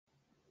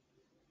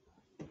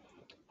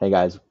Hey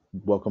guys,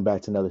 welcome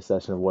back to another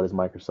session of What is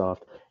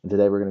Microsoft? And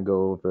today we're going to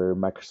go over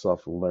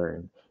Microsoft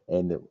Learn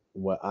and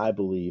what I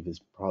believe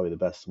is probably the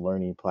best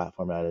learning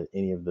platform out of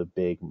any of the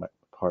big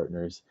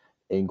partners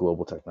in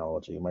global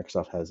technology.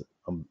 Microsoft has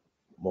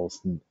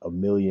almost a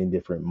million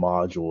different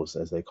modules,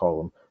 as they call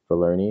them, for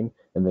learning,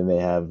 and then they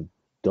have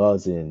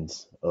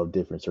dozens of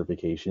different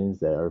certifications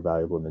that are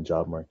valuable in the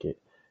job market.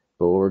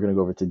 But what we're going to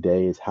go over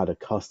today is how to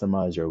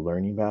customize your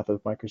learning path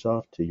with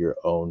Microsoft to your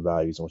own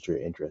values and what your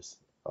interests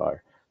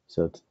are.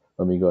 So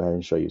let me go ahead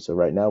and show you. So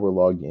right now we're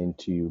logged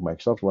into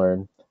Microsoft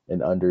Learn,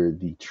 and under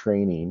the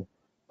training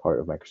part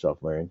of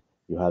Microsoft Learn,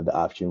 you have the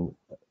option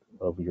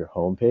of your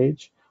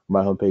homepage.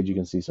 My homepage, you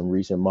can see some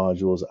recent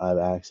modules I've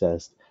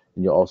accessed,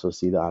 and you'll also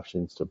see the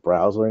options to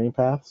browse learning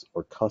paths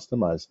or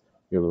customize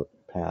your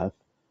path.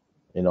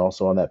 And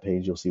also on that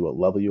page, you'll see what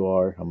level you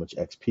are, how much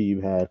XP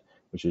you've had,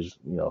 which is,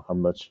 how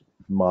much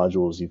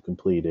modules you've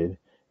completed.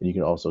 And you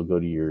can also go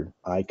to your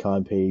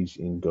icon page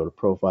and go to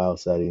profile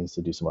settings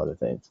to do some other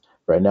things.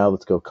 Right now,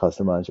 let's go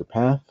customize your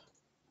path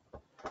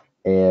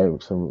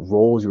and some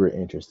roles you were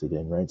interested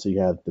in, right? So you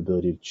have the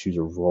ability to choose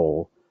a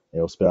role, and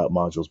it'll spit out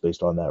modules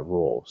based on that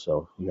role.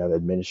 So you have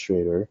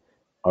administrator,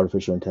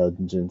 artificial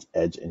intelligence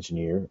edge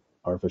engineer,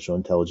 artificial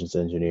intelligence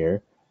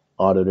engineer,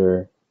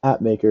 auditor,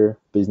 app maker,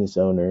 business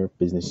owner,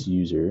 business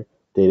user,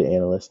 data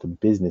analyst,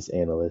 business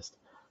analyst,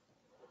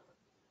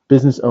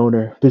 business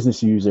owner,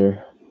 business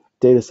user,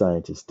 data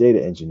scientist,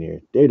 data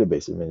engineer,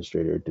 database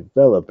administrator,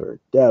 developer,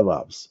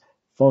 DevOps,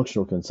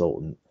 functional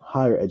consultant,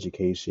 higher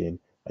education,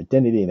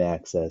 identity and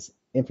access,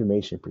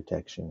 information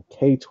protection,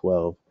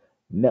 K-12,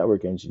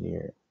 network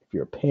engineer. If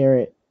you're a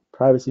parent,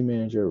 privacy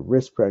manager,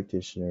 risk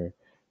practitioner,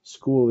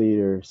 school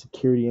leader,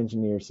 security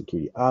engineer,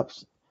 security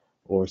ops,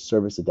 or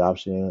service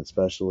adoption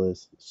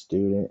specialist,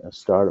 student, a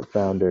startup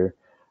founder,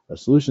 a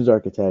solutions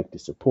architect, a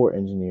support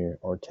engineer,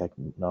 or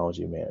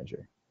technology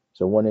manager.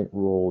 So one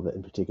role that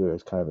in particular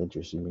has kind of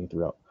interested me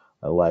throughout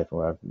my life and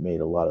where I've made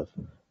a lot of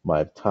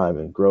my time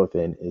and growth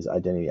in is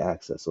identity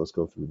access. So let's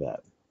go through that.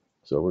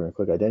 So we're going to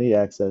click identity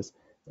access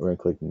and we're going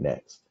to click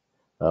next.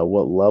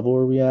 What level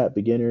are we at?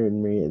 Beginner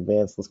and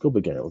advanced. Let's go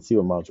beginner. Let's see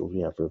what modules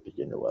we have for a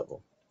beginner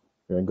level.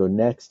 We're going to go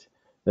next.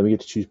 Then we get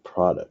to choose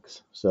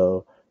products.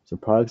 So some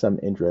products I'm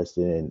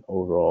interested in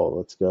overall.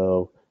 Let's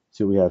go.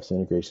 So we have some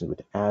integrations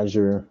with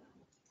Azure,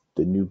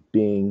 the new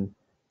Bing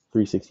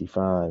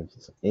 365,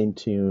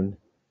 Intune.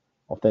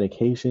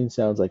 Authentication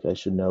sounds like I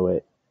should know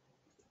it.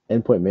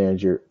 Endpoint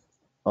Manager,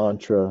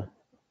 Entra,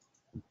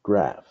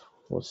 Graph.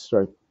 We'll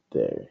start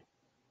there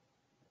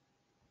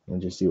and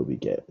just see what we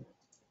get.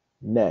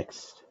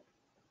 Next.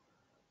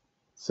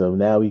 So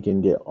now we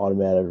can get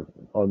automated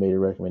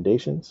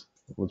recommendations.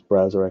 Let's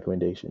browse our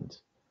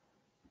recommendations.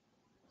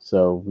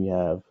 So we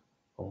have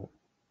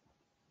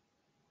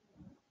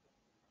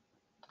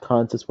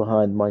concepts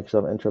behind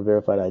Microsoft Entra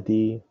Verified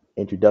ID,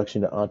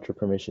 introduction to Entra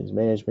Permissions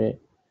Management.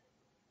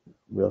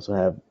 We also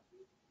have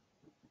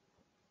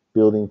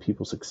building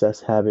people success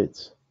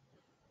habits,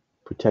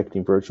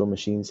 protecting virtual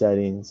machine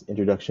settings,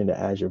 introduction to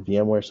Azure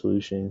VMware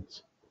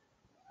solutions.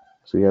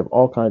 So we have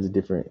all kinds of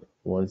different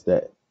ones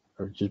that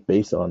are just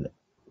based on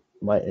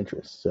my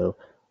interests. So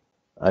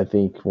I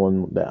think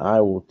one that I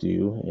will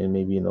do, and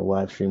maybe in the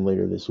live stream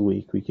later this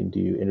week, we can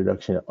do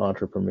introduction to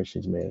Entra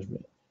Permissions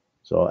Management.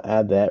 So I'll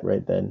add that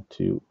right then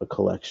to a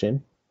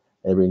collection.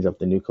 And it brings up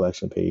the new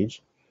collection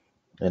page.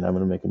 And I'm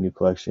going to make a new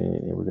collection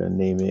and we're going to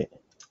name it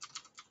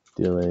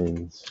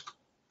Dylan's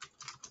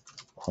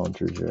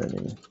Hunter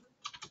Journey.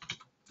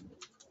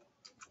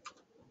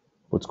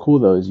 What's cool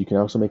though is you can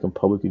also make them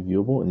publicly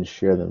viewable and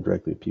share them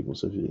directly with people.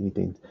 So if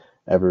anything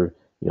ever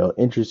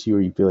interests you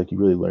or you feel like you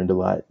really learned a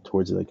lot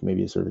towards like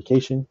maybe a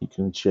certification, you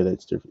can share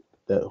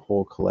that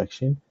whole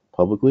collection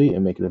publicly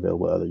and make it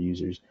available to other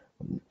users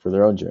for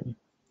their own journey.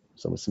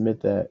 So I'm gonna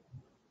submit that.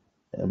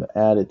 And I'm gonna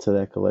add it to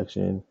that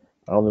collection.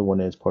 I only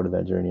want it as part of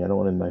that journey. I don't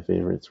want it in my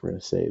favorites. We're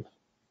gonna save.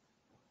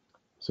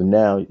 So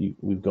now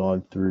we've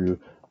gone through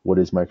what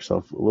is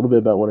Microsoft, a little bit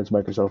about what is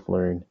Microsoft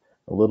Learn,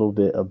 a little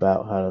bit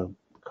about how to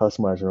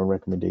customize our own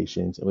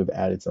recommendations, and we've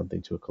added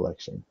something to a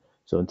collection.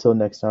 So until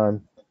next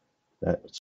time, that's